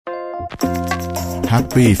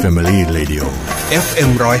Happy Family Radio FM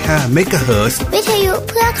 105 MHz วิทยุ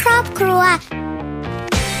เพื่อครอบครัว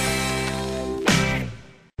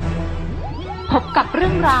พบกับเรื่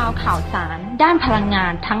องราวข่าวสารด้านพลังงา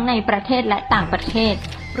นทั้งในประเทศและต่างประเทศ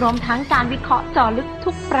รวมทั้งการวิเคราะห์เจาะลึก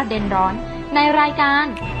ทุกประเด็นร้อนในรายการ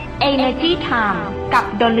Energy Time กับ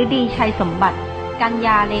ดลฤดีชัยสมบัติกัญญ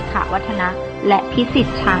าเลขาวัฒนะและพิสิท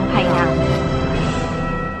ธิ์ช้างไพงาม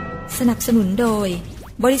สนับสนุนโดย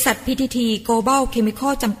บริษัท PTT Global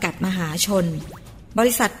Chemical จำกัดมหาชนบ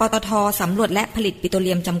ริษัทปตท.สำรวจและผลิตปิโตรเ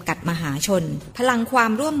ลียมจำกัดมหาชนพลังควา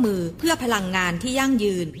มร่วมมือเพื่อพลังงานที่ยั่ง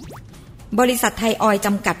ยืนบริษัทไทยออยล์จ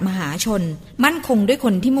ำกัดมหาชนมั่นคงด้วยค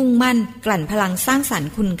นที่มุ่งมั่นกลั่นพลังสร้างสรร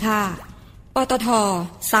ค์คุณค่าปตท.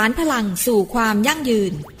สารพลังสู่ความยั่งยื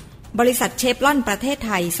นบริษัทเชฟรอนประเทศไ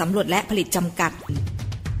ทยสำรวจและผลิตจำกัด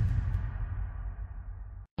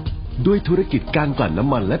ด้วยธุรกิจการกลั่นน้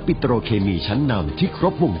ำมันและปิโตรเคมีชั้นนำที่คร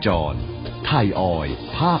บวงจรไทยออยล์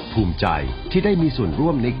ภาคภูมิใจที่ได้มีส่วนร่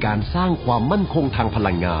วมในการสร้างความมั่นคงทางพ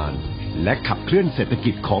ลังงานและขับเคลื่อนเศรษฐ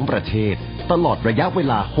กิจของประเทศตลอดระยะเว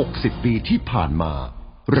ลา60ปีที่ผ่านมา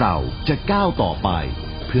เราจะก้าวต่อไป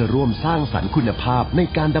เพื่อร่วมสร้างสรรค์คุณภาพใน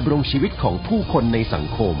การดำรงชีวิตของผู้คนในสัง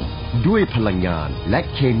คมด้วยพลังงานและ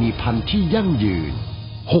เคมีภัณฑ์ที่ยั่งยืน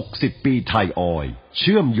60ปีไทยออยล์เ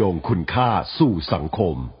ชื่อมโยงคุณค่าสู่สังค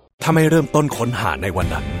มถ้าไม่เริ่มต้นค้นหาในวัน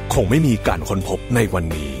นั้นคงไม่มีการค้นพบในวัน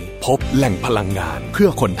นี้พบแหล่งพลังงานเพื่อ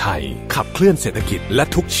คนไทยขับเคลื่อนเศรษฐกิจและ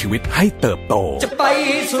ทุกชีวิตให้เติบโตจะไป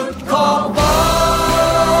สุดขอบฟ้า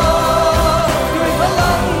ด้วยพ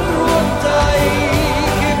ลังรวมใจ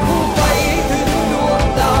เคียงคู่ไปถึงดวง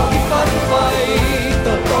ดาวที่ฝันใฝ่เ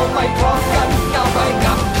ติบโตไปพร้อมกันก้าวไป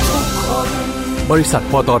กับทุกคนบริษัท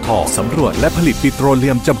ปตท.สำรวจและผลิตปิโตรเลี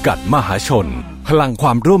ยมจำกัดมหาชนพลังคว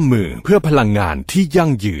ามร่วมมือเพื่อพลังงานที่ยั่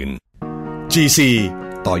งยืน GC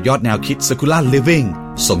ต่อยอดแนวคิด Circular Living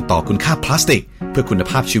ส่งต่อคุณค่าพลาสติกเพื่อคุณ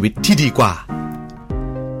ภาพชีวิตที่ดีกว่า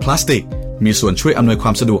พลาสติกมีส่วนช่วยอำนวยคว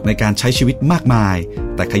ามสะดวกในการใช้ชีวิตมากมาย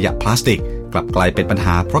แต่ขยะพลาสติกกลับกลายเป็นปัญห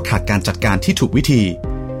าเพราะขาดการจัดการที่ถูกวิธี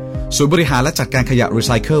ศูนย์บริหารและจัดการขยะรีไ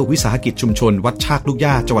ซเคิลวิสาหกิจชุมชนวัดชากลูก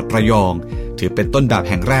ย่าจังหวัดระยองถือเป็นต้นแบบ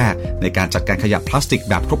แห่งแรกในการจัดการขยะพลาสติก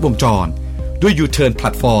แบบครบวงจรด้วย U-Turn แพล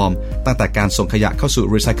ตฟอร์มตั้งแต่การส่งขยะเข้าสู่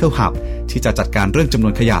Recycle Hub ที่จะจัดการเรื่องจำน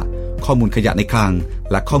วนขยะข้อมูลขยะในคลัง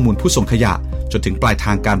และข้อมูลผู้ส่งขยะจนถึงปลายท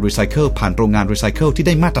างการรีไซเคิลผ่านโรงงานรีไซเคิลที่ไ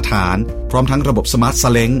ด้มาตรฐานพร้อมทั้งระบบ Smart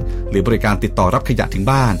Saleng หรือบริการติดต่อรับขยะถึง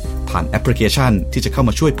บ้านผ่านแอปพลิเคชันที่จะเข้า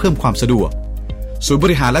มาช่วยเพิ่มความสะดวกศูนย์บ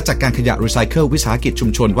ริหารและจัดการขยะรีไซเคิลวิสาหกิจชุม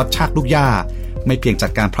ชนวัดชากลูกย่าไม่เพียงจั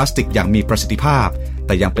ดการพลาสติกอย่างมีประสิทธิภาพแ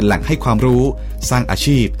ต่ยังเป็นแหล่งให้ความรู้สร้างอา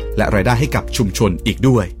ชีพและรายได้ให้กับชุมชนอีก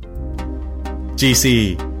ด้วยGC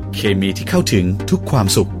เคมีที่เข้าถึงทุกความ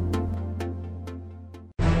สุข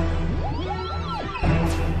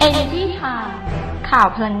Energy Time ข่าว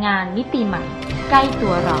พลังงานมิติใหม่ใกล้ตั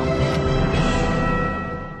วเรา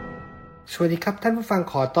สวัสดีครับท่านผู้ฟัง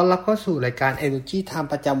ขอต้อนรับเข้าสู่รายการ Energy Time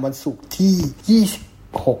ประจำวันศุกร์ที่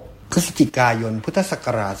26พฤศจิกายนพุทธศัก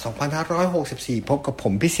ราช2564พบกับผ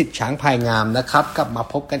มพิสิทธิ์ช้างพายงามนะครับกลับมา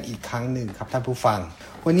พบกันอีกครั้งหนึ่งครับท่านผู้ฟัง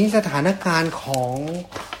วันนี้สถานการณ์ของ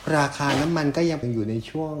ราคาน้ำมันก็ยังอยู่ใน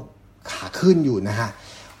ช่วงขาขึ้นอยู่นะฮะ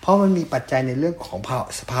เพราะมันมีปัจจัยในเรื่องของ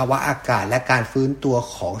สภาวะอากาศและการฟื้นตัว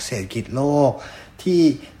ของเศรษฐกิจโลกที่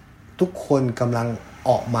ทุกคนกำลัง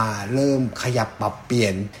ออกมาเริ่มขยับปรับเปลี่ย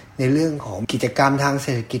นในเรื่องของกิจกรรมทางเศ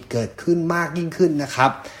รษฐกิจเกิดขึ้นมากยิ่งขึ้นนะครั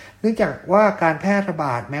บเนื่องจากว่าการแพร่ระบ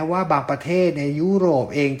าดแม้ว่าบางประเทศในยุโรป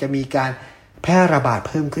เองจะมีการแพร่ระบาด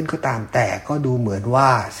เพิ่มขึ้นก็ตามแต่ก็ดูเหมือนว่า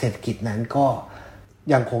เศรษฐกิจนั้นก็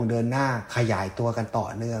ยังคงเดินหน้าขยายตัวกันต่อ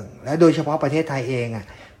เนื่องและโดยเฉพาะประเทศไทยเอง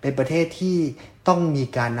เป็นประเทศที่ต้องมี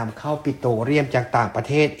การนำเข้าปิโตรเลียมจากต่างประ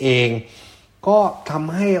เทศเองก็ท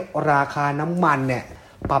ำให้ราคาน้ำมันเนี่ย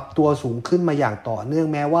ปรับตัวสูงขึ้นมาอย่างต่อเนื่อง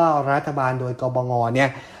แม้ว่ารัฐบาลโดยกบง.เนี่ย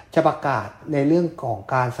จะประกาศในเรื่องของ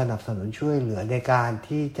การสนับสนุนช่วยเหลือในการ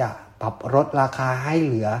ที่จะปรับลดราคาให้เ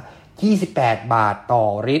หลือ28 บาทต่อ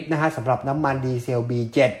ลิตรนะฮะสำหรับน้ำมันดีเซล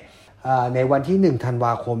B7ในวันที่1ธันว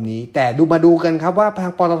าคมนี้แต่มาดูกันครับว่าทา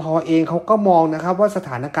งปตท.เองเขาก็มองนะครับว่าสถ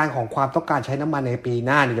านการณ์ของความต้องการใช้น้ำมันในปีห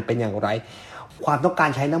น้านี่จะเป็นอย่างไรความต้องการ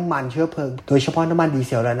ใช้น้ำมันเชื้อเพลิงโดยเฉพาะน้ำมันดีเ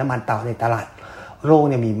ซลและน้ำมันเตาในตลาดโลก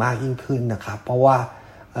เนี่ยมีมากยิ่งขึ้นนะครับเพราะว่า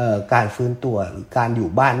การฟื้นตัวหรือการอยู่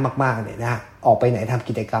บ้านมากๆเนี่ยนะออกไปไหนทำ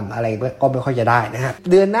กิจกรรมอะไรก็ไม่ค่อยจะได้นะฮะ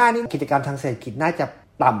เดือนหน้านี้กิจกรรมทางเศรษฐกิจน่าจะ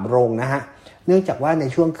ต่ำลงนะฮะเนื่องจากว่าใน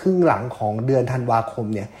ช่วงครึ่งหลังของเดือนธันวาคม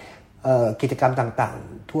เนี่ยกิจกรรมต่าง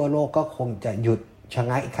ๆทั่วโลกก็คงจะหยุดชะ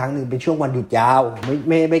งักอีกครั้งหนึ่งเป็นช่วงวันหยุดยาว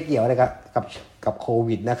ไม่เกี่ยวอะไรกับโค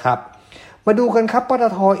วิดนะครับมาดูกันครับปต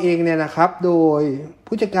ท.เองเนี่ยนะครับโดย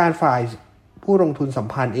ผู้จัดการฝ่ายผู้ลงทุนสัม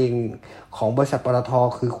พันธ์เองของบริษัทปตท.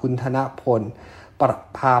คือคุณธนพล ประ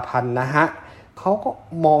ภาพันธ์นะฮะเขาก็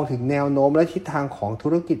มองถึงแนวโน้มและทิศทางของธุ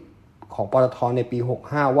รกิจของปตท.ในปี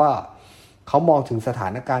65ว่าเขามองถึงสถา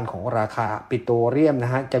นการณ์ของราคาปิโตรเลียมน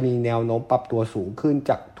ะฮะจะมีแนวโน้มปรับตัวสูงขึ้น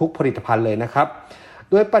จากทุกผลิตภัณฑ์เลยนะครับ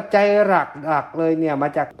โดยปัจจัยหลักเลยเนี่ยมา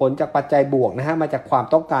จากผลจากปัจจัยบวกนะฮะมาจากความ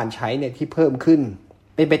ต้องการใช้เนี่ยที่เพิ่มขึ้น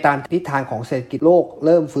เป็นไปตามทิศทางของเศรษฐกิจโลกเ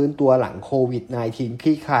ริ่มฟื้นตัวหลังโควิด -19 ค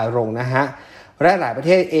ลี่คลายลงนะฮะและหลายประเ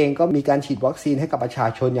ทศเองก็มีการฉีดวัคซีนให้กับประชา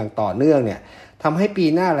ชนอย่างต่อเนื่องเนี่ยทำให้ปี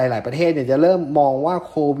หน้าหลายๆประเทศเนี่ยจะเริ่มมองว่า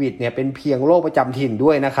โควิดเนี่ยเป็นเพียงโรคประจำถิ่นด้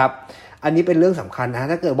วยนะครับอันนี้เป็นเรื่องสำคัญนะ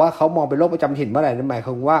ถ้าเกิดว่าเขามองเป็นโรคประจำถิ่นเมื่อไหร่นั่นหมายค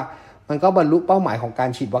วามว่ามันก็บรรลุเป้าหมายของการ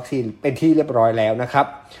ฉีดวัคซีนเป็นที่เรียบร้อยแล้วนะครับ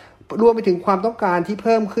รวมไปถึงความต้องการที่เ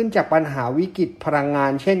พิ่มขึ้นจากปัญหาวิกฤตพลังงา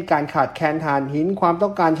นเช่นการขาดแคลนถ่านหินความต้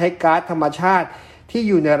องการใช้ก๊าซธรรมชาติที่อ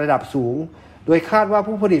ยู่ในระดับสูงโดยคาดว่า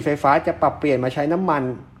ผู้ผลิตไฟฟ้าจะปรับเปลี่ยนมาใช้น้ำมัน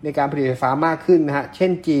ในการผลิตไฟฟ้ามากขึ้นนะฮะเช่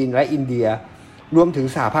นจีนและอินเดียรวมถึง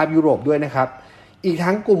สหภาพยุโรปด้วยนะครับอีก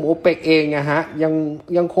ทั้งกลุ่มโอเปกเองนะฮะ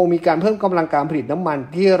ยังคงมีการเพิ่มกำลังการผลิตน้ำมัน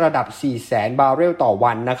ที่ระดับ 400,000 บาร์เรลต่อ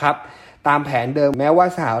วันนะครับตามแผนเดิมแม้ว่า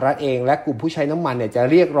สหรัฐเองและกลุ่มผู้ใช้น้ำมันเนี่ยจะ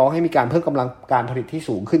เรียกร้องให้มีการเพิ่มกำลังการผลิตที่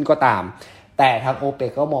สูงขึ้นก็ตามแต่ทางโอเป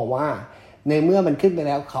กก็มองว่าในเมื่อมันขึ้นไปแ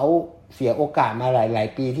ล้วเขาเสียโอกาสมาหลาย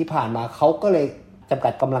ๆปีที่ผ่านมาเขาก็เลยจำกั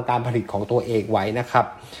ดกำลังการผลิตของตัวเองไว้นะครับ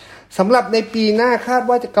สำหรับในปีหน้าคาด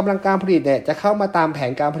ว่ากำลังการผลิตเนี่ยจะเข้ามาตามแผ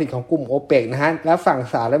นการผลิตของกลุ่มโอเปกนะฮะและฝั่ง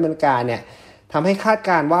สหรัฐอเมริกาเนี่ยทำให้คาด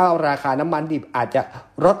การณ์ว่าราคาน้ำมันดิบอาจจะ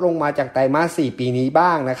ลดลงมาจากไตรมาส 4 ปีนี้บ้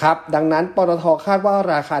างนะครับดังนั้นปตท.คาดว่า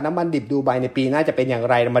ราคาน้ำมันดิบดูไบในปีหน้าจะเป็นอย่าง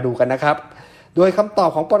ไรมาดูกันนะครับโดยคำตอบ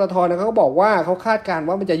ของปตท.นะเขาก็บอกว่าเขาคาดการณ์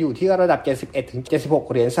ว่ามันจะอยู่ที่ระดับ 71-76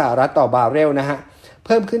 เหรียญสหรัฐต่อบาร์เรลนะฮะเ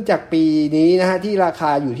พิ่มขึ้นจากปีนี้นะฮะที่ราค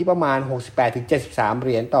าอยู่ที่ประมาณ 68-73 เห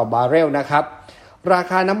รียญต่อบาร์เรลนะครับรา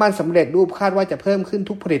คาน้ำมันสำเร็จรูปคาดว่าจะเพิ่มขึ้น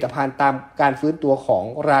ทุกผลิตภัณฑ์ตามการฟื้นตัวของ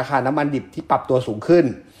ราคาน้ำมันดิบที่ปรับตัวสูงขึ้น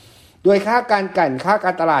โดยค่ากา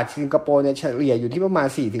รตลาดสิงคโปร์เนี่ยเฉลี่ยอยู่ที่ประมาณ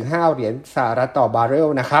 4-5 เหรียญสหรัฐต่อบาร์เรล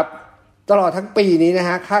นะครับตลอดทั้งปีนี้นะฮ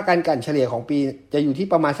ะค่าการกลั่นเฉลี่ยของปีจะอยู่ที่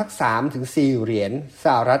ประมาณสัก 3-4 เหรียญส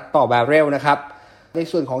หรัฐต่อบาร์เรลนะครับใน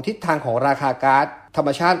ส่วนของทิศทางของราคาก๊าซธรรม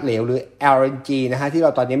ชาติเหลวหรือ LNG นะฮะที่เร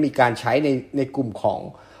าตอนนี้มีการใช้ในกลุ่มของ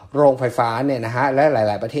โรงไฟฟ้าเนี่ยนะฮะและห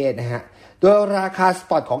ลายๆประเทศนะฮะโดยราคาส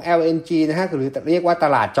ปอตของ LNG นะฮะหรือเรียกว่าต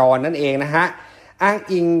ลาดจรนั่นเองนะฮะอ้าง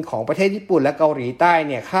อิงของประเทศญี่ปุ่นและเกาหลีใต้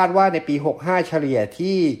เนี่ยคาดว่าในปี65เฉลี่ย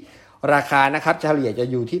ที่ราคานะครับเฉลี่ยจะ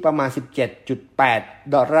อยู่ที่ประมาณ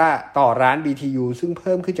 17.8 ดอลลาร์ต่อล้าน BTU ซึ่งเ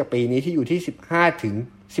พิ่มขึ้นจากปีนี้ที่อยู่ที่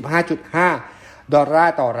 15 ดอลลา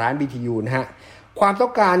ร์ต่อล้าน BTU นะฮะความต้อ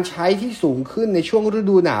งการใช้ที่สูงขึ้นในช่วงฤ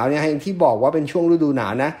ดูหนาวเนี่ยอย่างที่บอกว่าเป็นช่วงฤดูหนา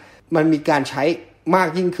วนะมันมีการใช้มาก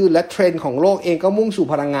ยิ่งขึ้นและเทรนด์ของโลกเองก็มุ่งสู่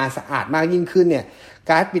พลังงานสะอาดมากยิ่งขึ้นเนี่ย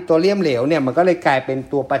ก๊าซปิโตรเลียมเหลวเนี่ยมันก็เลยกลายเป็น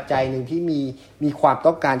ตัวปัจจัยหนึ่งที่มีความ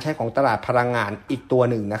ต้องการใช้ของตลาดพลังงานอีกตัว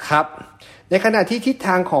หนึ่งนะครับในขณะที่ทิศท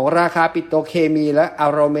างของราคาปิโตรเคมีและอะ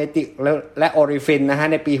โรเมติกและโอริฟินนะฮะ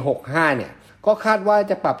ในปี65เนี่ยก็คาดว่า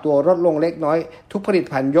จะปรับตัวลดลงเล็กน้อยทุกผลิต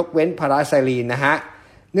ภัณฑ์ยกเว้นพาราไซลีนนะฮะ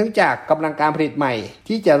เนื่องจากกำลังการผลิตใหม่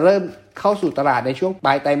ที่จะเริ่มเข้าสู่ตลาดในช่วงปล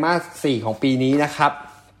ายไตรมาส 4 ของปีนี้นะครับ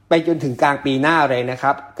ไปจนถึงกลางปีหน้าเลยนะค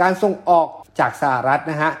รับการส่งออกจากสหรัฐ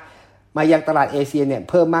นะฮะมายังตลาดเอเชียเนี่ย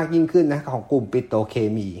เพิ่มมากยิ่งขึ้นนะของกลุ่มปิโตรเค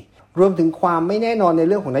มีรวมถึงความไม่แน่นอนใน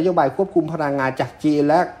เรื่องของนโยบายควบคุมพลังงานจากจีน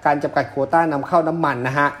และการจำกัดโควต้านำเข้าน้ำมันน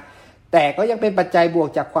ะฮะแต่ก็ยังเป็นปัจจัยบวก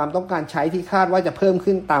จากความต้องการใช้ที่คาดว่าจะเพิ่ม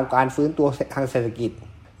ขึ้นตามการฟื้นตัวทางเศรษฐกิจ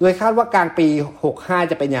โดยคาดว่ากลางปี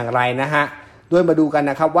65จะเป็นอย่างไรนะฮะโดยมาดูกัน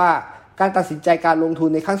นะครับว่าการตัดสินใจการลงทุน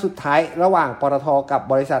ในครั้งสุดท้ายระหว่างปตท.กับ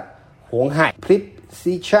บริษัทหงส์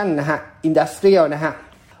Precision นะฮะ Industrial นะฮะ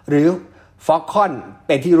หรือฟ็อกคอนเ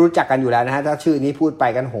ป็นที่รู้จักกันอยู่แล้วนะฮะถ้าชื่อนี้พูดไป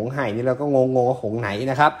กันหงส์นี่เราก็งงว่าหงส์ไหน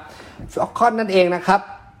นะครับฟอ็อกคอนนั่นเองนะครับ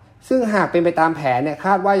ซึ่งหากเป็นไปตามแผนเนี่ยค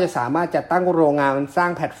าดว่าจะสามารถจัดตั้งโรงงานสร้า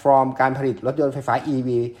งแพลตฟอร์มการผลิตรถยนต์ไฟฟ้า EV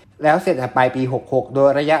แล้วเสร็จในปลายปี66โดย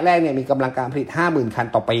ระยะแรกเนี่ยมีกำลังการผลิต 50,000 คัน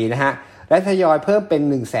ต่อปีนะฮะและทยอยเพิ่มเป็น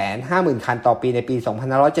 150,000 คันต่อปีในปี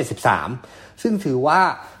2573ซึ่งถือว่า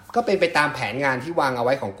ก็เป็นไปตามแผนงานที่วางเอาไ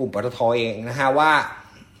ว้ของกลุ่มปตท.เองนะฮะว่า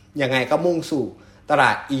ยังไงก็มุ่งสู่ตล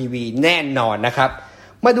าด EV แน่นอนนะครับ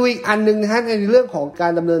มาดูอีกอันนึงนะฮะในเรื่องของกา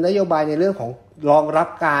รดำเนินนโยบายในเรื่องของรองรับ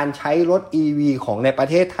การใช้รถ EV ของในประ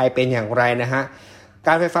เทศไทยเป็นอย่างไรนะฮะก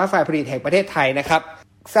ารไฟฟ้าฝ่ายผลิตแห่งประเทศไทยนะครับ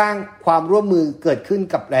สร้างความร่วมมือเกิดขึ้น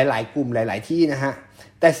กับหลายๆกลุ่มหลายๆที่นะฮะ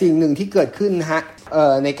แต่สิ่งหนึ่งที่เกิดขึ้นนะฮะ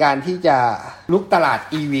ในการที่จะลุกตลาด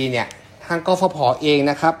EV เนี่ยทางกฟผ.เอง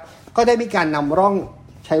นะครับก็ได้มีการนำร่อง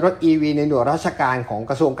ใช้รถ EV ในหน่วยราชการของ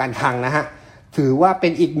กระทรวงการคลังนะฮะถือว่าเป็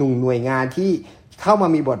นอีกหนึ่งหน่วยงานที่เข้ามา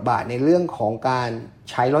มีบทบาทในเรื่องของการ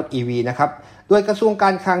ใช้รถ EV นะครับโดยกระทรวงกา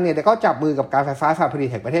รคลังเนี่ยก็จับมือกับการไฟฟ้าฝ่ายผลิต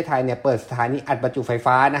แห่งประเทศไทยเนี่ยเปิดสถานีอัดบรรจุไฟ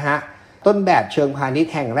ฟ้านะฮะ ต้นแบบเชิงพาณิช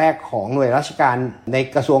ย์แห่งแรกของหน่วยราชการใน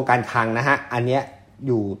กระทรวงการคลังนะฮะอันเนี้ยอ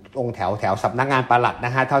ยู่ตรงแถวสำนักงานปลัดน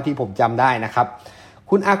ะฮะเท่าที่ผมจำได้นะครับ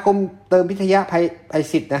คุณอาคมเติมพิทยาภัย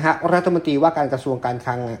ศิษย์นะฮะรัฐมนตรีว่าการกระทรวงการค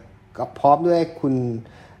ลังกับพร้อมด้วยคุณ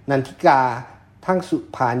นันทิกาทั้งสุ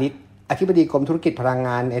ภานิชอธิบดีกรมธุรกิจพลังง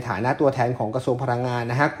านในฐานะตัวแทนของกระทรวงพลังงาน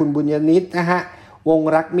นะฮะคุณบุญยนิตนะฮะวง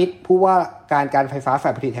รักมิตรผู้ว่าการไฟฟ้าฝ่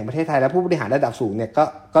ายผลิตแห่งประเทศไทยและผู้บริหารระดับสูงเนี่ย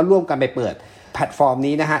ก็ร่วมกันไปเปิดแพลตฟอร์ม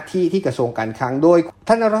นี้นะฮะที่กระทรวงการคลังโดย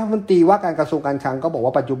ท่านรัฐมนตรีว่าการกระทรวงการคลังก็บอกว่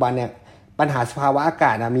าปัจจุบันเนี่ยปัญหาสภาวะอาก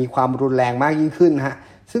าศมีความรุนแรงมากยิ่งขึ้นฮะ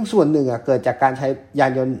ซึ่งส่วนหนึ่งเกิดจากการใช้ยา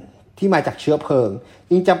นยนต์ที่มาจากเชื้อเพลิง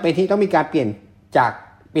ยิ่งจำเป็นที่ต้องมีการเปลี่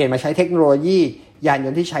ยนมาใช้เทคโนโลยียานย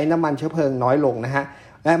นต์ที่ใช้น้ำมันเชื้อเพลิงน้อยลงนะฮะ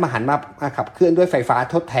และหันมาขับเคลื่อนด้วยไฟฟ้า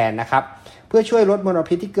ทดแทนนะครับเพื่อช่วยลดมล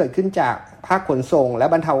พิษที่เกิดขึ้นจากภาคขนส่งและ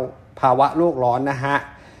บรรเทาภาวะโลกร้อนนะฮะ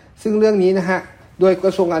ซึ่งเรื่องนี้นะฮะโดยกร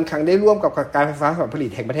ะทรวงการคลังได้ร่วมกับการไฟฟ้าฝ่ายผลิต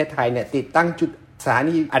แห่งประเทศไทยเนี่ยติดตั้งจุดสถา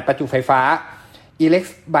นีอัดประจุไฟฟ้า Elex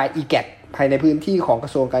by EGAT ภายในพื้นที่ของกร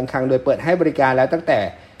ะทรวงการคลังโดยเปิดให้บริการแล้วตั้งแต่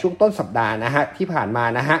ช่วงต้นสัปดาห์นะฮะที่ผ่านมา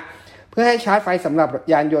นะฮะเพื่อให้ชาร์จไฟสำหรับ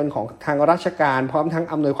ยานยนต์ของทางราชการพร้อมทั้ง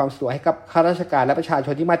อำนวยความสะดวกให้กับข้าราชการและประชาช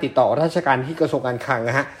นที่มาติดต่อราชการที่กระทรวงการคลัง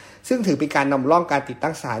นะฮะซึ่งถือเป็นการนำร่องการติดตั้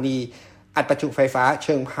งสถานีอัดประจุไฟฟ้าเ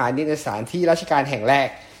ชิงพาณิชย์ในสถานที่ราชการแห่งแรก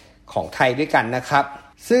ของไทยด้วยกันนะครับ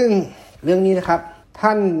ซึ่งเรื่องนี้นะครับท่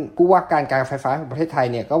านผู้ว่าการไฟฟ้าแห่งประเทศไทย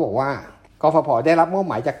เนี่ยก็บอกว่ากฟผ.ได้รับมอบ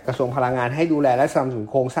หมายจากกระทรวงพลังงานให้ดูแลและสนับสนุน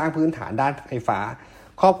โครงสร้างพื้นฐานด้านไฟฟ้า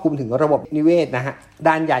ครอบคลุมถึงระบบนิเวศนะฮะ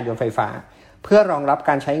ด้านยานยนต์ไฟฟ้าเพื่อรองรับ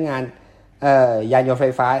การใช้งานยานยนต์ไฟ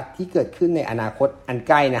ฟ้าที่เกิดขึ้นในอนาคตอันใ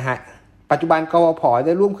กล้นะฮะปัจจุบันกฟผ.ไ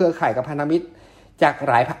ด้ร่วมเครือข่ายกับพันธมิตรจาก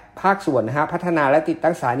หลายภาคส่วนนะฮะพัฒนาและติด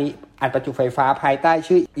ตั้งสถานีอัดประจุไฟฟ้าภายใต้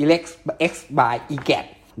ชื่อ Elex X by EGAT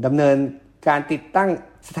ดำเนินการติดตั้ง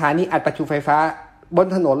สถานีอัดประจุไฟฟ้าบน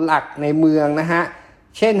ถนนหลักในเมืองนะฮะ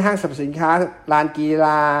เช่นห้างสรรพสินค้าลานกีฬ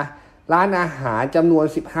าร้านอาหารจำนวน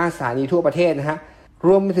15สถานีทั่วประเทศนะฮะร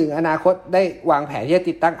วมไปถึงอนาคตได้วางแผนที่จะ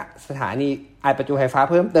ติดตั้งสถานีอัดประจุไฟฟ้า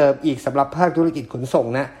เพิ่มเติมอีกสำหรับภาคธุรกิจขนส่ง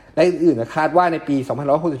นะและอื่นๆคาดว่าในปี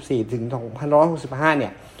2564ถึง2565เนี่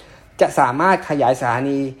ยจะสามารถขยายสถา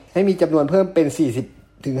นีให้มีจำนวนเพิ่มเป็น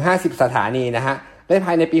40ถึง50สถานีนะฮะและภ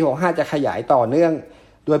ายในปี65จะขยายต่อเนื่อง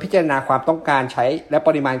โดยพิจารณาความต้องการใช้และป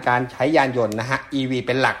ริมาณการใช้ยานยนต์นะฮะ EV เ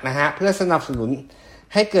ป็นหลักนะฮะเพื่อสนับสนุน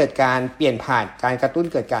ให้เกิดการเปลี่ยนผ่านการกระตุ้น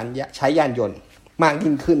เกิดการใช้ยานยนต์มาก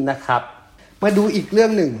ยิ่งขึ้นนะครับมาดูอีกเรื่อ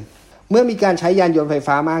งหนึ่งเมื่อมีการใช้ยานยนต์ไฟ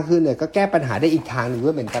ฟ้ามากขึ้นเนี่ยก็แก้ปัญหาได้อีกทางหนึ่งด้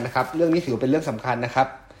วยเหมือนกันนะครับเรื่องนี้ถือเป็นเรื่องสำคัญนะครับ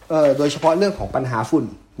โดยเฉพาะเรื่องของปัญหาฝุ่น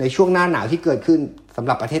ในช่วงหน้าหนาวที่เกิดขึ้นสำห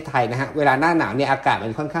รับประเทศไทยนะฮะเวลาหน้าหนาวเนี่ยอากาศมั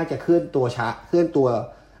นค่อนข้างจะเคลื่อนตัว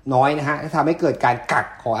น้อยนะฮะทำให้เกิดการกัก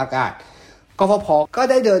ของอากาศกฟผ.ก็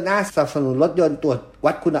ได้เดินหน้าสนับสนุนรถยนต์ตรวจ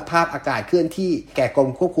วัดคุณภาพอากาศเคลื่อนที่แก่กรม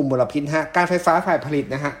ควบคุมมลพิษฮะการไฟฟ้าฝ่ายผลิต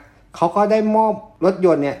นะฮะเขาก็ได้มอบรถย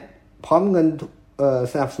นต์เนี่ยพร้อมเงิน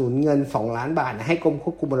สนับสนุนเงิน2ล้านบาทให้กรมค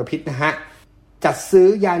วบคุมมลพิษนะฮะจัดซื้อ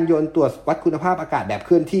ยานยนต์ตรวจวัดคุณภาพอากาศแบบเค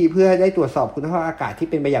ลื่อนที่เพื่อได้ตรวจสอบคุณภาพอากาศที่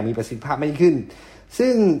เป็นไปอย่างมีประสิทธิภาพมากยิ่งขึ้น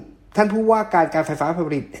ซึ่งท่านผู้ว่าการไฟฟ้าฝ่าย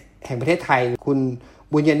ผลิตแห่งประเทศไทยคุณ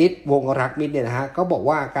บุญยนิตวงรักมิตรเนี่ยนะฮะก็บอก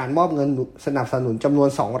ว่าการมอบเงินสนับสนุนจำนวน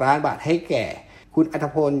2ล้านบาทให้แก่คุณอัธ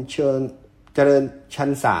พลเจริญชัน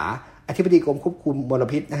ษาอธิบดีกรมควบคุมมล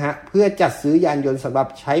พิษนะฮะเพื่อจัดซื้อยานยนต์สำหรับ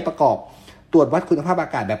ใช้ประกอบตรวจวัดคุณภาพอา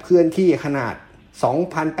กาศแบบเคลื่อนที่ขนาด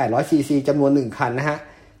 2,800 ซีซีจำนวน 1 คันนะฮะ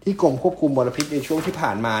ที่กรมควบคุมมลพิษในช่วงที่ผ่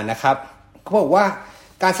านมานะครับเขาบอกว่า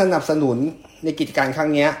การสนับสนุนในกิจการครั้ง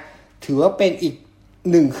นี้ถือว่าเป็นอีก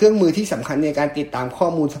หนึ่งเครื่องมือที่สำคัญในการติดตามข้อ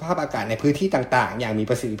มูลสภาพอากาศในพื้นที่ต่างๆอย่างมี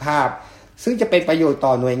ประสิทธิภาพซึ่งจะเป็นประโยชน์ต่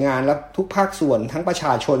อหน่วยงานและทุกภาคส่วนทั้งประช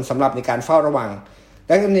าชนสำหรับในการเฝ้าระวังแ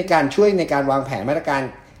ละในการช่วยในการวางแผนมาตรการ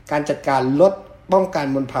การจัดการลดป้องกัน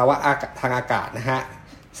มลภาวะทางอากาศนะฮะ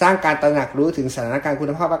สร้างการตระหนักรู้ถึงสถานการณ์คุ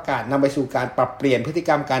ณภาพอากาศนำไปสู่การปรับเปลี่ยนพฤติก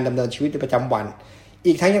รรมการดำเนินชีวิตในประจำวัน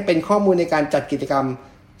อีกทั้งยังเป็นข้อมูลในการจัดกิจกรรม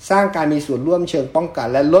สร้างการมีส่วนร่วมเชิงป้องกัน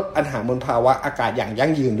และลดปัญหามลภาวะอากาศอย่างยั่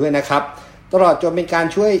งยืนด้วยนะครับตลอดจนเป็นการ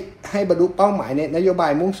ช่วยให้บรรลุเป้าหมายในนโยบา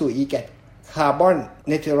ยมุ่งสู่ EGAT Carbon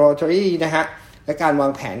Neutrality นะฮะและการวา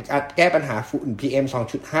งแผนการแก้ปัญหาฝุ่น PM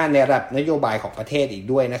 2.5 ในระดับนโยบายของประเทศอีก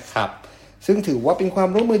ด้วยนะครับซึ่งถือว่าเป็นความ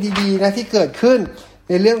ร่วมมือดีๆนะที่เกิดขึ้น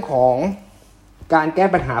ในเรื่องของการแก้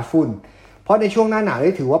ปัญหาฝุ่นเพราะในช่วงหน้าหนาว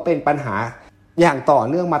นี่ถือว่าเป็นปัญหาอย่างต่อ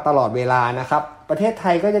เนื่องมาตลอดเวลานะครับประเทศไท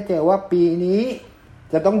ยก็จะเจอว่าปีนี้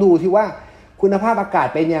จะต้องดูที่ว่าคุณภาพอากาศ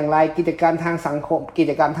เป็นอย่างไรกิจกรรมทางสังคมกิ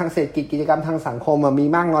จกรรมทางเศรษฐกิจกิจกรรมทางสังคมมี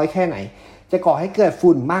มากน้อยแค่ไหนจะก่อให้เกิด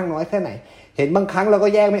ฝุ่นมากน้อยแค่ไหนเห็นบางครั้งเราก็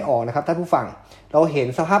แยกไม่ออกนะครับท่านผู้ฟังเราเห็น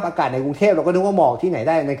สภาพอากาศในกรุงเทพเราก็นึกว่าหมอกที่ไหนไ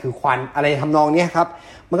ด้นั่นคือควันอะไรทำนองนี้ครับ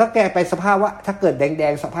มันก็แก้ไปสภาพว่าถ้าเกิดแด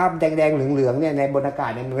งๆสภาพแดงๆเหลืองๆเนี่ยในบนอากา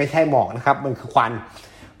ศเนี่ยมันไม่ใช่หมอกนะครับมันคือควัน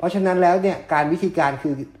เพราะฉะนั้นแล้วเนี่ยวิธีการคื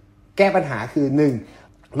อแก้ปัญหาคือ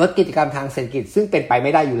 1. ลดกิจกรรมทางเศรษฐกิจซึ่งเป็นไปไ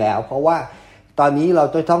ม่ได้อยู่แล้วเพราะว่าตอนนี้เรา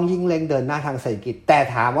จะต้องยิ่งเร่งเดินหน้าทางเศรษฐกิจแต่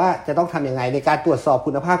ถามว่าจะต้องทำยังไงในการตรวจสอบ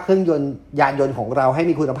คุณภาพเครื่องยนต์ยานยนต์ของเราให้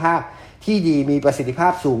มีคุณภาพที่ดีมีประสิทธิภา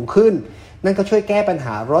พสูงขึ้นนั่นก็ช่วยแก้ปัญห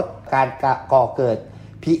าลดการก่อเกิด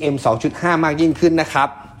PM 2.5 มากยิ่งขึ้นนะครับ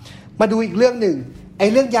มาดูอีกเรื่องหนึ่ง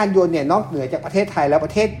เรื่องยานยนต์เนี่ยนอกเหนือจากประเทศไทยแล้วป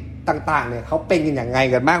ระเทศต่างๆเนี่ยเขาเป็นกันอย่างไง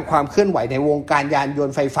กันบ้างความเคลื่อนไหวในวงการยานยน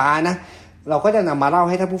ต์ไฟฟ้านะเราก็จะนำมาเล่า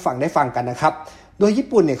ให้ท่านผู้ฟังได้ฟังกันนะครับโดยญี่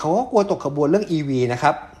ปุ่นเนี่ยเขาก็กลัวตกขบวนเรื่อง EV นะค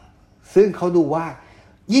รับซึ่งเขาดูว่า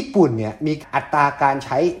ญี่ปุ่นเนี่ยมีอัตราการใ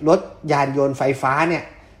ช้รถยานยนต์ไฟฟ้าเนี่ย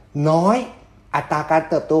น้อยอัตราการ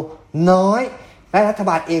เติบโตน้อยและรัฐ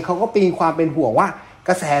บาลเองเขาก็มีความเป็นห่วงว่าก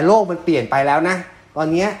ระแสโลกมันเปลี่ยนไปแล้วนะตอน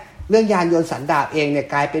นี้เรื่องยานยนต์สันดาปเองเนี่ย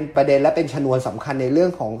กลายเป็นประเด็นและเป็นชนวนสำคัญในเรื่อ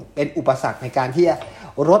งของเป็นอุปสรรคในการที่จะ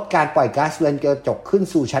ลดการปล่อยก๊าซเรือนกระจกขึ้น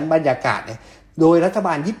สู่ชั้นบรรยากาศเนี่ยโดยรัฐบ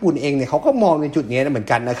าลญี่ปุ่นเองเนี่ยเขาก็มองในจุดนี้เหมือน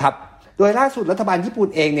กันนะครับโดยล่าสุดรัฐบาลญี่ปุ่น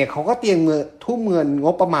เองเนี่ยเขาก็เตรียมทุ่มเงินง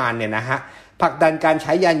บประมาณเนี่ยนะฮะผลักดันการใ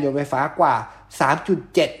ช้ยานยนต์ไฟฟ้ากว่า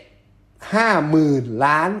 3.75 หมื่น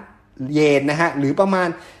ล้านเยนนะฮะหรือประมาณ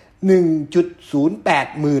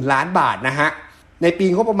 1.08 หมื่นล้านบาทนะฮะในปี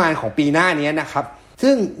งบประมาณของปีหน้านี้นะครับ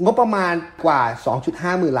ซึ่งงบประมาณกว่า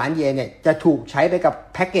 2.5 หมื่นล้านเยนเนี่ยจะถูกใช้ไปกับ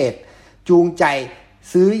แพ็กเกจจูงใจ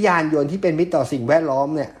ซื้อยานยนต์ที่เป็นมิตรต่อสิ่งแวดล้อม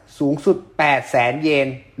เนี่ยสูงสุด 800,000 เยน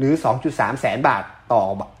หรือ 2.3 แสนบาท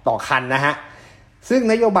ต่อคันนะฮะซึ่ง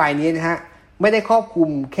นโยบายนี้นะฮะไม่ได้ครอบคลุม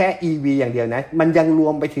แค่ EV อย่างเดียวนะมันยังรว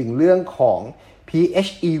มไปถึงเรื่องของ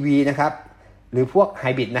PHEV นะครับหรือพวกไฮ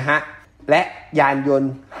บริดนะฮะและยานยน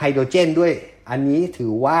ต์ไฮโดรเจนด้วยอันนี้ถื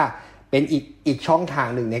อว่าเป็นอีกช่องทาง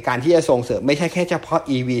หนึ่งในการที่จะส่งเสริมไม่ใช่แค่เฉพาะ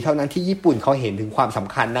EV เท่านั้นที่ญี่ปุ่นเขาเห็นถึงความส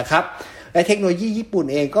ำคัญนะครับและเทคโนโลยีญี่ปุ่น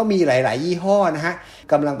เองก็มีหลายๆยี่ห้อนะฮะ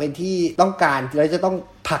กำลังเป็นที่ต้องการและจะต้อง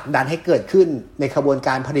ผลักดันให้เกิดขึ้นในขบวนก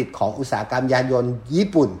ารผลิตของอุตสาหกรรมยานยนต์ญี่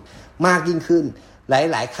ปุ่นมากยิ่งขึ้นห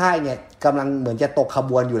ลายๆค่ายเนี่ยกำลังเหมือนจะตกข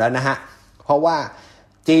บวนอยู่แล้วนะฮะเพราะว่า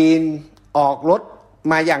จีนออกรถ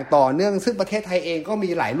มาอย่างต่อเนื่องซึ่งประเทศไทยเองก็มี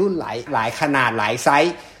หลายรุ่นหลายขนาดหลายไซ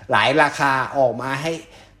ส์หลายราคาออกมาใ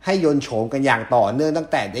ห้ยนต์โฉมกันอย่างต่อเนื่องตั้ง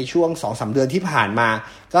แต่ในช่วง 2-3 เดือนที่ผ่านมา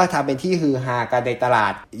ก็ทำเป็นที่ฮือฮากันในตลา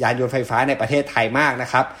ดยานยนต์ไฟฟ้าในประเทศไทยมากนะ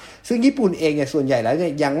ครับซึ่งญี่ปุ่นเองเนี่ยส่วนใหญ่แล้วเนี่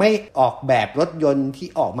ยยังไม่ออกแบบรถยนต์ที่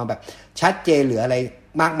ออกมาแบบชัดเจนหรืออะไร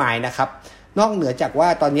มากมายนะครับนอกเหนือจากว่า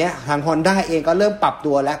ตอนนี้ทาง Honda เองก็เริ่มปรับ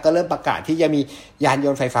ตัวแล้วก็เริ่มประกาศที่จะมียานย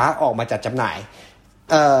นต์ไฟฟ้าออกมาจัดจำหน่าย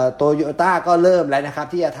โตโยต้าก็เริ่มแล้วนะครับ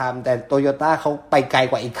ที่จะทำแต่โตโยต้าเขาไปไกล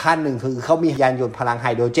กว่าอีกขั้นหนึ่งคือเขามียานยนต์พลังไฮ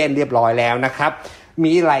โดรเจนเรียบร้อยแล้วนะครับ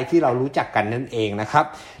มีอะไรที่เรารู้จักกันนั่นเองนะครับ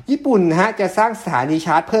ญี่ปุ่นฮะจะสร้างสถานีช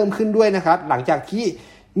าร์จเพิ่มขึ้นด้วยนะครับหลังจากที่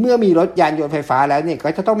เมื่อมีรถยานยนต์ไฟฟ้าแล้วเนี่ยก็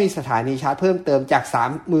จะต้องมีสถานีชาร์จเพิ่มเติมจาก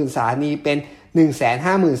 30,000 สถานีเป็น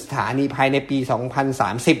 150,000 สถานีภายในปี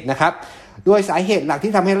 2030 นะครับโดยสาเหตุหลัก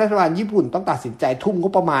ที่ทำให้รัฐบาลญี่ปุ่นต้องตัดสินใจทุ่มง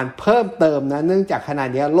บประมาณเพิ่มเติมนะเนื่องจากขณะ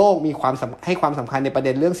นี้โลกมีให้ความสำคัญในประเ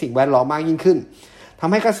ด็นเรื่องสิ่งแวดล้อมมากยิ่งขึ้นท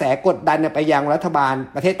ำให้กระแสกดดันไปยังรัฐบาล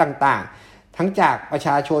ประเทศต่างๆทั้งจากประช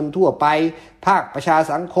าชนทั่วไปภาคประชา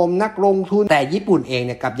สังคมนักลงทุนแต่ญี่ปุ่นเองเ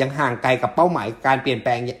นี่ยกลับยังห่างไกลกับเป้าหมายการเปลี่ยนแป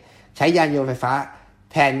ลงใช้ยานยนต์ไฟฟ้า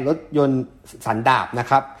แทนรถยนต์สันดาปนะ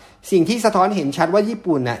ครับสิ่งที่สะท้อนเห็นชัดว่าญี่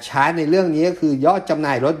ปุ่นน่ะช้าในเรื่องนี้ก็คือยอดจำหน่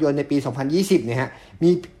ายรถยนต์ในปี 2020 เนี่ยฮะมี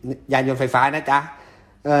ยานยนต์ไฟฟ้านะจ๊ะ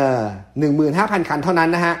15,000 คันเท่านั้น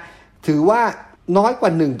นะฮะถือว่าน้อยกว่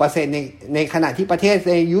า 1% ในขณะที่ประเทศ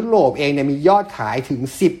ในยุโรปเองเนี่ยมียอดขายถึง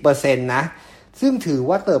 10% นะซึ่งถือ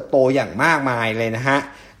ว่าเติบโตอย่างมากมายเลยนะฮะ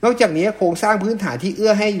นอกจากนี้โครงสร้างพื้นฐานที่เอื้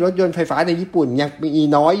อให้รถยนต์ไฟฟ้าในญี่ปุ่นยังมี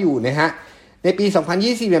น้อยอยู่นะฮะในปี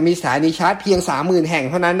 2020 มีสถานีชาร์จเพียง 30,000 แห่ง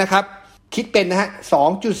เท่านั้นนะครับคิดเป็นนะฮะ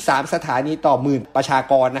 2.3 สถานีต่อหมื่นประชา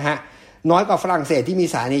กรนะฮะน้อยกว่าฝรั่งเศสที่มี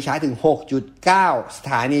สถานีชาร์จถึง 6.9 ส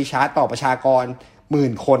ถานีชาร์จต่อประชากรหมื่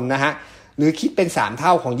นคนนะฮะหรือคิดเป็น3เท่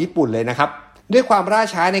าของญี่ปุ่นเลยนะครับด้วยความล่า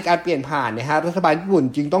ช้าในการเปลี่ยนผ่านนะฮะรัฐบาลญี่ปุ่น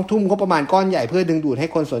จึงต้องทุ่มงบประมาณก้อนใหญ่เพื่อดึงดูดให้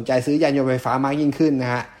คนสนใจซื้อยานยนต์ไฟฟ้ามากยิ่งขึ้นน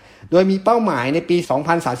ะฮะโดยมีเป้าหมายในปี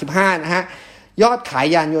 2035 นะฮะยอดขาย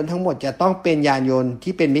ยานยนต์ทั้งหมดจะต้องเป็นยานยนต์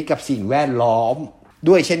ที่เป็นมิตรกับสิ่งแวดล้อม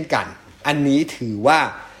ด้วยเช่นกันอันนี้ถือว่า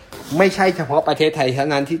ไม่ใช่เฉพาะประเทศไทยเท่า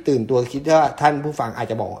นั้นที่ตื่นตัวคิดว่าท่านผู้ฟังอาจ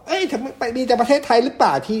จะบอกเอ้ยทำไมมีแต่ประเทศไทยหรือเป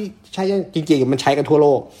ล่าที่ใช้จริงๆมันใช้กันทั่วโล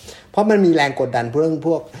กเพราะมันมีแรงกดดันเรื่องพ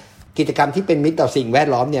วกกิจกรรมที่เป็นมิตรต่อสิ่งแวด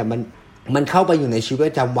ล้อมเนี่ยมันเข้าไปอยู่ในชีวิตป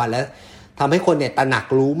ระจำวันแล้วทำให้คนเนี่ยตระหนัก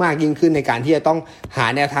รู้มากยิ่งขึ้นในการที่จะต้องหา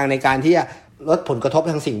แนวทางในการที่จะลดผลกระทบ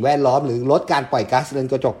ทางสิ่งแวดล้อมหรือลดการปล่อยก๊าซเรือน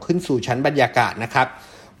กระจกขึ้นสู่ชั้นบรรยากาศนะครับ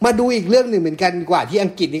มาดูอีกเรื่องหนึ่งเหมือนกันดีกว่าที่อั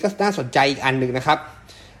งกฤษนี่ก็น่าสนใจอีกอันนึงนะครับ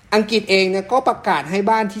อังกฤษเองเนี่ยก็ประกาศให้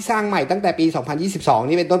บ้านที่สร้างใหม่ตั้งแต่ปี 2022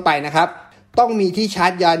 นี่เป็นต้นไปนะครับต้องมีที่ชาร์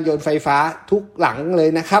จยานยนต์ไฟฟ้าทุกหลังเลย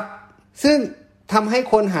นะครับซึ่ง ทำให้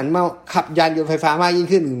คนหันมาขับยานยนต์ไฟฟ้ามากยิ่ง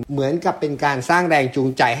ขึ้นเหมือนกับเป็นการสร้างแรงจูง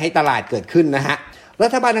ใจให้ตลาดเกิดขึ้นนะฮะรั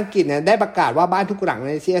ฐบาลอังกฤษเนี่ยได้ประกาศว่าบ้านทุกหลังใน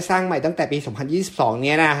เอเชียสร้างใหม่ตั้งแต่ปี 2022 เ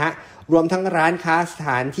นี่ยนะฮะรวมทั้งร้านค้าสถ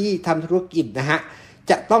านที่ทำธุรกิจนะฮะ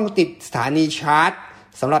จะต้องติดสถานีชาร์จ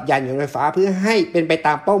สำหรับยานยนต์ไฟฟ้าเพื่อให้เป็นไปต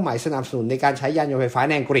ามเป้าหมายสนับสนุนในการใช้ยานยนต์ไฟฟ้า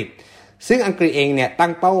ในอังกฤษซึ่งอังกฤษเองเนี่ยตั้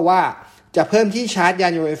งเป้าว่าจะเพิ่มที่ชาร์จยา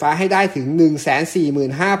นยนต์ไฟฟ้าให้ได้ถึง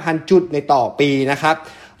 145,000 จุดในต่อปีนะครับ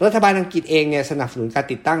รัฐบาลอังกฤษเองเนี่ยสนับสนุนการ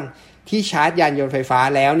ติดตั้งที่ชาร์จยานยนต์ไฟฟ้า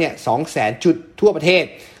แล้วเนี่ย 200,000 จุดทั่วประเทศ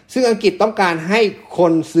ซึ่งอังกฤษต้องการให้ค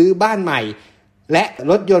นซื้อบ้านใหม่และ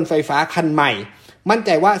รถยนต์ไฟฟ้าคันใหม่มั่นใจ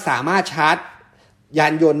ว่าสามารถชาร์จยา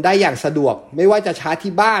นยนต์ได้อย่างสะดวกไม่ว่าจะชาร์จ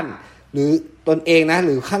ที่บ้านหรือตนเองนะห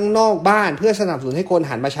รือข้างนอกบ้านเพื่อสนับสนุนให้คน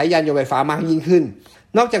หันมาใช้ยานยนต์ไฟฟ้ามากยิ่งขึ้น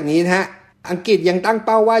นอกจากนี้นะฮะอังกฤษยังตั้งเ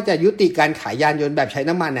ป้าว่าจะยุติการขายยานยนต์แบบใช้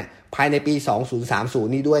น้ำมันเนี่ยภายในปี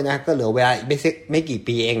 2030 นี้ด้วยนะก็เหลือเวลาไม่กี่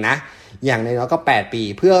ปีเองนะอย่างน้อยก็8ปี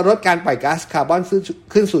เพื่อลดการปล่อยก๊าซคาร์บอน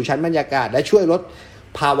ขึ้นสู่ชั้นบรรยากาศและช่วยลด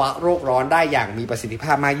ภาวะโลกร้อนได้อย่างมีประสิทธิภ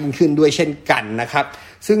าพมากยิ่งขึ้นด้วยเช่นกันนะครับ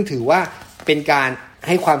ซึ่งถือว่าเป็นการใ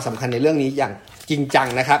ห้ความสำคัญในเรื่องนี้อย่างจริงจัง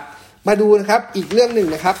นะครับมาดูนะครับอีกเรื่องหนึ่ง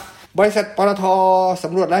นะครับบริษัทปตท.ส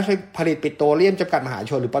ำรวจและผลิตปิโตรเลียมจำกัดมหา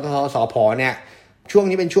ชนหรือปตท.สผ.เนี่ยช่วง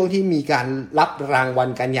นี้เป็นช่วงที่มีการรับรางวัล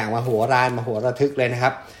กันอย่างมโหฬารมโหระทึกเลยนะค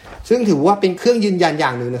รับซึ่งถือว่าเป็นเครื่องยืนยันอย่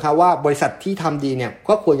างหนึ่งนะครับว่าบริษัทที่ทำดีเนี่ย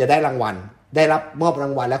ก็ควรจะได้รางวัลได้รับมอบรา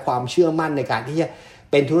งวัลและความเชื่อมั่นในการที่จะ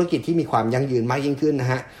เป็นธุรกิจที่มีความยั่งยืนมากยิ่งขึ้นน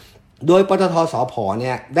ะฮะโดยปตท.สผ.เ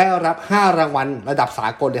นี่ยได้รับ5รางวัลระดับสา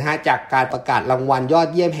กลนะฮะจากการประกาศรางวัลยอด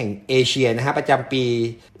เยี่ยมแห่งเอเชียนะฮะประจำปี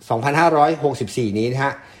 2564 นี้นะฮ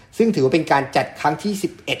ะซึ่งถือว่าเป็นการจัดครั้งที่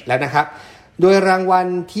11แล้วนะครับโดยรางวัล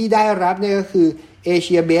ที่ได้รับเนี่ยก็คือ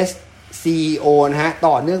Asia Best CEO นะฮะ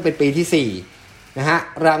ต่อเนื่องเป็นปีที่4นะฮะ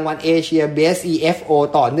รางวัล Asia Best CFO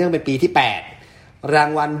ต่อเนื่องเป็นปีที่8ราง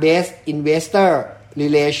วัล Best Investor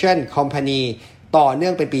Relation Company ต่อเนื่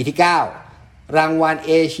องเป็นปีที่9รางวัล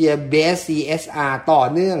Asia Best CSR ต่อ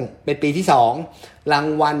เนื่องเป็นปีที่2ราง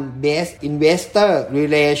วัล Best Investor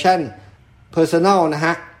Relation Personal นะฮ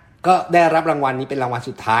ะก็ได้รับรางวัลนี้เป็นรางวัล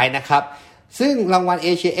สุดท้ายนะครับซึ่งรางวัล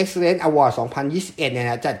Asia Excellence Award 2021 เนี่ยน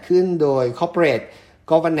ะจัดขึ้นโดย Corporate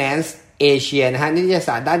Governance Asia นะฮะนิตยส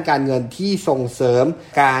ารด้านการเงินที่ส่งเสริม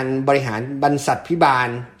การบริหารบรรษัทพิบาล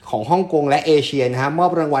ของฮ่องกงและเอเชียนะฮะมอ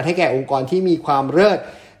บรางวัลให้แก่องค์กรที่มีความเลิศ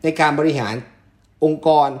ในการบริหารองค์ก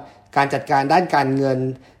รการจัดการด้านการเงิน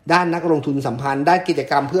ด้านนักลงทุนสัมพันธ์ด้านกิจ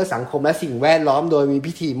กรรมเพื่อสังคมและสิ่งแวดล้อมโดยมี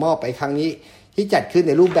พิธีมอบไปครั้งนี้ที่จัดขึ้นใ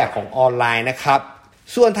นรูปแบบของออนไลน์นะครับ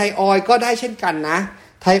ส่วนไทยออยล์ก็ได้เช่นกันนะ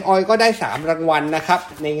ไทยออยล์ก็ได้3รางวัลนะครับ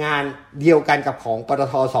ในงานเดียวกันกับของปต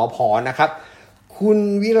ท.สผ.นะครับคุณ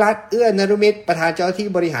วิรัตเอื้อนฤมิตประธานเจ้าหน้าที่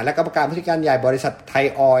บริหารและกรรมการผู้จัดการใหญ่บริษัทไทย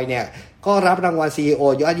ออยล์เนี่ยก็รับรางวัล CEO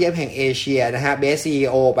ยอดเยี่ยมแห่งเอเชียนะฮะ Best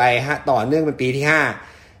CEO ไปฮะต่อเนื่องเป็นปีที่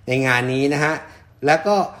5ในงานนี้นะฮะแล้ว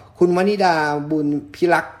ก็คุณวนิดาบุญพิ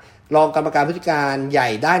รักษ์รองกรรมการผู้จัดการใหญ่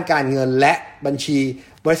ด้านการเงินและบัญชี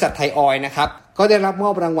บริษัทไทยออยล์นะครับก็ได้รับมอ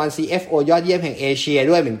บรางวัล CFO ยอดเยี่ยมแห่งเอเชีย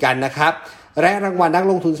ด้วยเหมือนกันนะครับและรางวัลนัก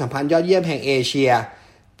ลงทุนสัมพันธ์ยอดเยี่ยมแห่งเอเชีย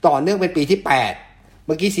ต่อเนื่องเป็นปีที่8เ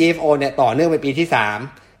มื่อกี้ CFO เนี่ยต่อเนื่องเป็นปีที่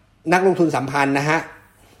3นักลงทุนสัมพันธ์นะฮะ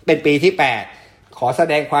เป็นปีที่8ขอแส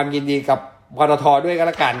ดงความยินดีกับปตท.ด้วยกัน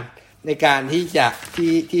ละกันในการที่จะ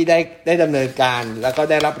ที่ได้ดำเนินการแล้วก็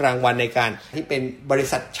ได้รับรางวัลในการที่เป็นบริ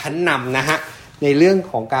ษัทชั้นนำนะฮะในเรื่อง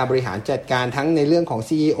ของการบริหารจัดการทั้งในเรื่องของ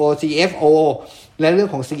CEO CFO และเรื่อง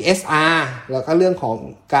ของ CSR แล้วก็เรื่องของ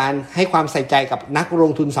การให้ความใส่ใจกับนักล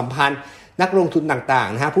งทุนสัมพันธ์นักลงทุนต่าง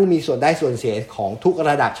ๆนะฮะผู้มีส่วนได้ส่วนเสียของทุก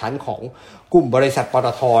ระดับชั้นของกลุ่มบริษัทปต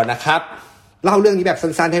ท.นะครับเล่าเรื่องนี้แบบ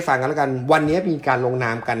สั้นๆให้ฟังกันแล้วกันวันนี้มีการลงน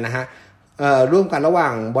ามกันนะฮะร่วมกันระหว่า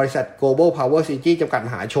งบริษัท Global Power City จำกัดม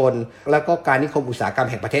หาชนแล้วก็การนิคมอุตสาหกรรม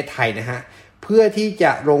แห่งประเทศไทยนะฮะเพื่อที่จ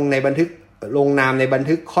ะลงนามในบัน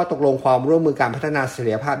ทึกข้อตกลงความร่วมมือการพัฒนาเส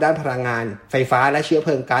ถียรภาพด้านพลังงานไฟฟ้าและเชื้อเพ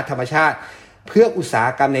ลิงก๊าซธรรมชาติเพื่ออุตสาห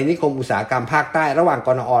กรรมในนิคมอุตสาหกรรมภาคใต้ระหว่างก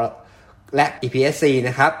นอ.และ EPSC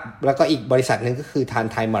นะครับแล้วก็อีกบริษัทหนึ่งก็คือทาน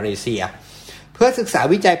ไทยมาเลเซียเพื่อศึกษา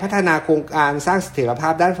วิจัยพัฒนาโครงการสร้างเสถียรภา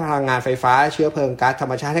พด้านพลังงานไฟฟ้าเชื้อเพลิงก๊าซธร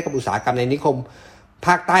รมชาติให้กับอุตสาหกรรมในนิคมภ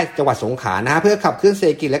าคใต้จังหวัดสงขลานะฮะเพื่อขับเคลื่อนเศรษ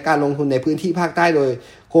ฐกิจและการลงทุนในพื้นที่ภาคใต้โดย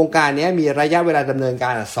โครงการนี้มีระยะเวลาดำเนินกา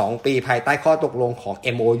ร2ปีภายใต้ข้อตกลงของ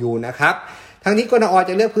MOU นะครับทั้งนี้กนอ.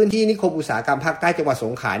จะเลือกพื้นที่นิคมอุตสาหกรรมภาคใต้จังหวัดส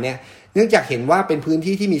งขลาเนี่ยเนื่องจากเห็นว่าเป็นพื้น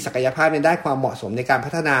ที่ที่มีศักยภาพในด้านความเหมาะสมในการพั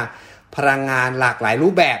ฒนาพลังงานหลากหลายรู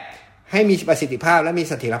ปแบบให้มีประสิทธิภาพและมี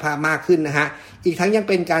เสถียรภาพมากขึ้นนะฮะอีกทั้งยัง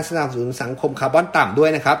เป็นการสนับสนุนสังคมคาร์บอนต่ำด้วย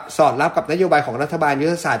นะครับสอดรับกับนโยบายของรัฐบาลยุท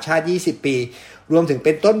ธศาสตร์ชาติ20ปีรวมถึงเ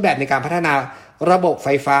ป็นต้นแบบในการพัฒนาระบบไฟ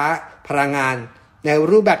ฟ้าพลังงานใน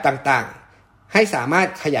รูปแบบต่างๆให้สามารถ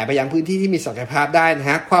ขยายไปยังพื้นที่ที่มีศักยภาพได้นะ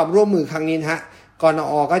ฮะความร่วมมือครั้งนี้นะฮะ กน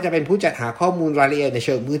อ.ก็จะเป็นผู้จัดหาข้อมูลรายละเอียดในเ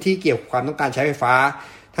ชิงพื้นที่เกี่ยวกับความต้องการใช้ไฟฟ้า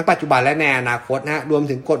ทั้งปัจจุบันและในอนาคตนะรวม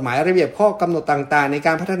ถึงกฎหมายระเบียบข้อกำหนดต่างๆในก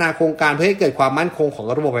ารพัฒนาโครงการเพื่อให้เกิดความมั่นคงของ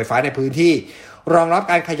ระบบไฟฟ้าในพื้นที่รองรับ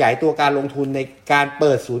การขยายตัวการลงทุนในการเ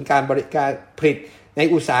ปิดศูนย์การบริการผลิตใน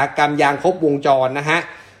อุตสาหกรรมยางครบวงจรนะฮะ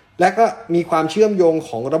และก็มีความเชื่อมโยงข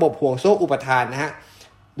องระบบห่วงโซ่อุปทานนะฮะ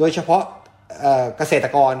โดยเฉพาะเกษตร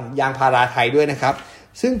กรยางพาราไทยด้วยนะครับ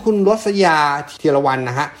ซึ่งคุณรสยาธีรวรรณ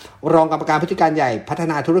นะฮะรองกรรมการผู้จัดการใหญ่พัฒ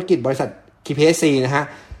นาธุรกิจบริษัท KPSC นะฮะ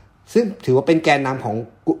ซึ่งถือว่าเป็นแกนนำของ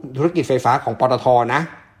ธุรกิจไฟฟ้าของปตท.นะ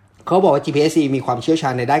เขาบอกว่า KPSC มีความเชี่ยวชา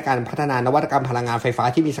ญในด้านการพัฒนานวัตกรรมพลังงานไฟฟ้า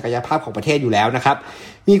ที่มีศักยภาพของประเทศอยู่แล้วนะครับ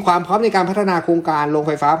มีความพร้อมในการพัฒนาโครงการโรงไ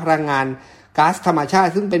ฟฟ้าพลังงานก๊าซธรรมชา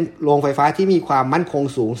ติซึ่งเป็นโรงไฟฟ้าที่มีความมั่นคง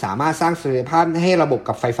สูงสามารถสร้างเสถียรภาพให้ระบบ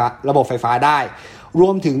ไฟฟ้าได้ร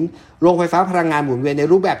วมถึงโรงไฟฟ้าพลังงานหมุนเวียนใน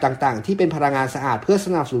รูปแบบต่างๆที่เป็นพลังงานสะอาดเพื่อส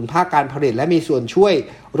นับสนุนภาคการผลิตและมีส่วนช่วย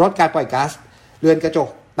ลดการปล่อยก๊าซเรือนกระจก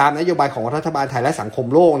ตามนโยบายของรัฐบาลไทยและสังคม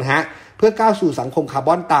โลกนะฮะเพื่อก้าวสู่สังคมคาร์บ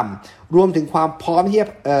อนต่ำรวมถึงความพร้อมที่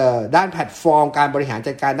ด้านแพลตฟอร์มการบริหาร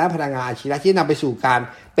จัดการด้านพลังงานอัจฉริยะที่นำไปสู่การ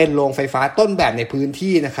เป็นโรงไฟฟ้าต้นแบบในพื้น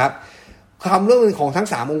ที่นะครับความร่วมมือของทั้ง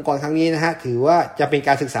3องค์กรครั้งนี้นะฮะถือว่าจะเป็นก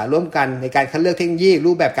ารศึกษาร่วมกันในการคัดเลือกเทคโนโลยี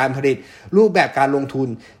รูปแบบการผลิตรูปแบบการลงทุน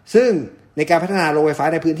ซึ่งในการพัฒนาโรงไฟฟ้า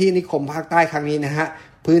ในพื้นที่นิคมภาคใต้ครั้งนี้นะฮะ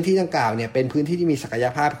พื้นที่ดังกล่าวเนี่ยเป็นพื้นที่ที่มีศักย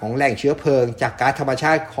ภาพของแหล่งเชื้อเพลิงจากก๊าซธรรมช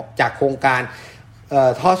าติจากโครงการ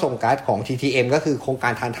ท่อส่งก๊าซของ TTM ก็คือโครงกา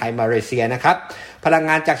รทานไทยมาเลเซียนะครับพลังง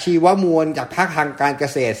านจากชีวมวลจากภาคทางการเก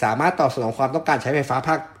ษตรสามารถตอบสนองความต้องการใช้ไฟฟ้าภ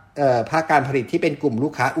าคการผลิตที่เป็นกลุ่มลู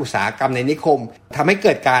กค้าอุตสาหกรรมในนิคมทำให้เ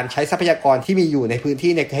กิดการใช้ทรัพยากรที่มีอยู่ในพื้น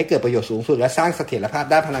ที่ให้เกิดประโยชน์สูงสุดและสร้างเสถียรภาพ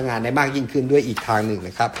ด้านพลังงานได้มากยิ่งขึ้นด้วยอีกทางหนึ่งน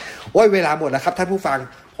ะครับโอ้ยเวลาหมดแล้วครับท่านผู้ฟัง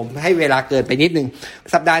ผมให้เวลาเกินไปนิดนึง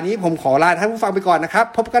สัปดาห์นี้ผมขอลาท่านผู้ฟังไปก่อนนะครับ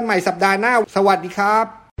พบกันใหม่สัปดาห์หน้าสวัสดีครับ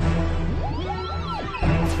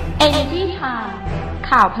Energy Time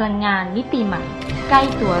ข่าวพลังงานมิติใหม่ใกล้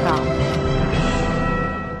ตัวเรา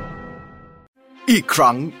อีกค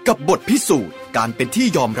รั้งกับบทพิสูจน์การเป็นที่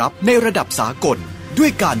ยอมรับในระดับสากลด้ว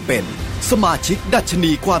ยการเป็นสมาชิกดัช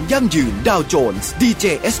นีความยั่งยืนดาวโจนส์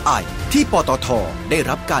DJSI ที่ปตท.ได้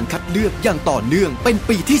รับการคัดเลือกอย่างต่อเนื่องเป็น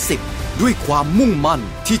ปีที่10ด้วยความมุ่งมั่น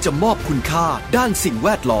ที่จะมอบคุณค่าด้านสิ่งแว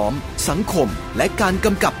ดล้อมสังคมและการก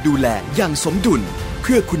ำกับดูแลอย่างสมดุลเ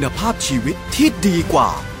พื่อคุณภาพชีวิตที่ดีกว่า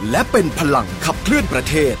และเป็นพลังขับเคลื่อนประ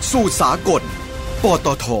เทศสู่สากลปต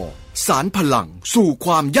ท.สานพลังสู่ค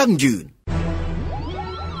วามยั่งยืน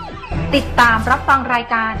ติดตามรับฟังราย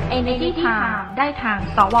การ Energy Time ได้ทาง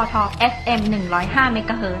สวท FM 105 เม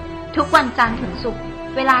กะเฮิรตซ์ทุกวันจันทร์ถึงศุกร์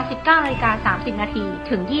เวลา 19:30 น.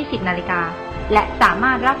ถึง 20:00 น.และสาม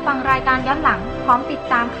ารถรับฟังรายการย้อนหลังพร้อมติด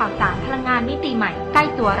ตามข่าวสารพลังงานมิติใหม่ใกล้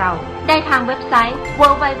ตัวเราได้ทางเว็บไซต์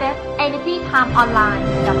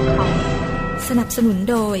www.energytimeonline.com สนับสนุน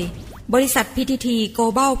โดยบริษัท PTT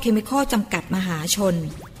Global Chemical จำกัดมหาชน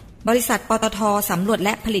บริษัทปตท.สำรวจแล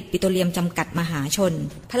ะผลิตปิโตรเลียมจำกัดมหาชน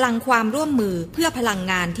พลังความร่วมมือเพื่อพลัง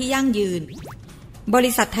งานที่ยั่งยืนบ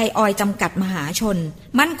ริษัทไทยออยล์จำกัดมหาชน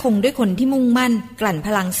มั่นคงด้วยคนที่มุ่งมั่นกลั่นพ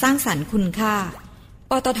ลังสร้างสรรค์คุณค่า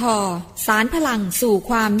ปตท.สานพลังสู่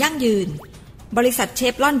ความยั่งยืนบริษัทเช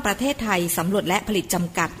ฟรอนประเทศไทยสำรวจและผลิตจ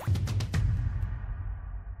ำกัด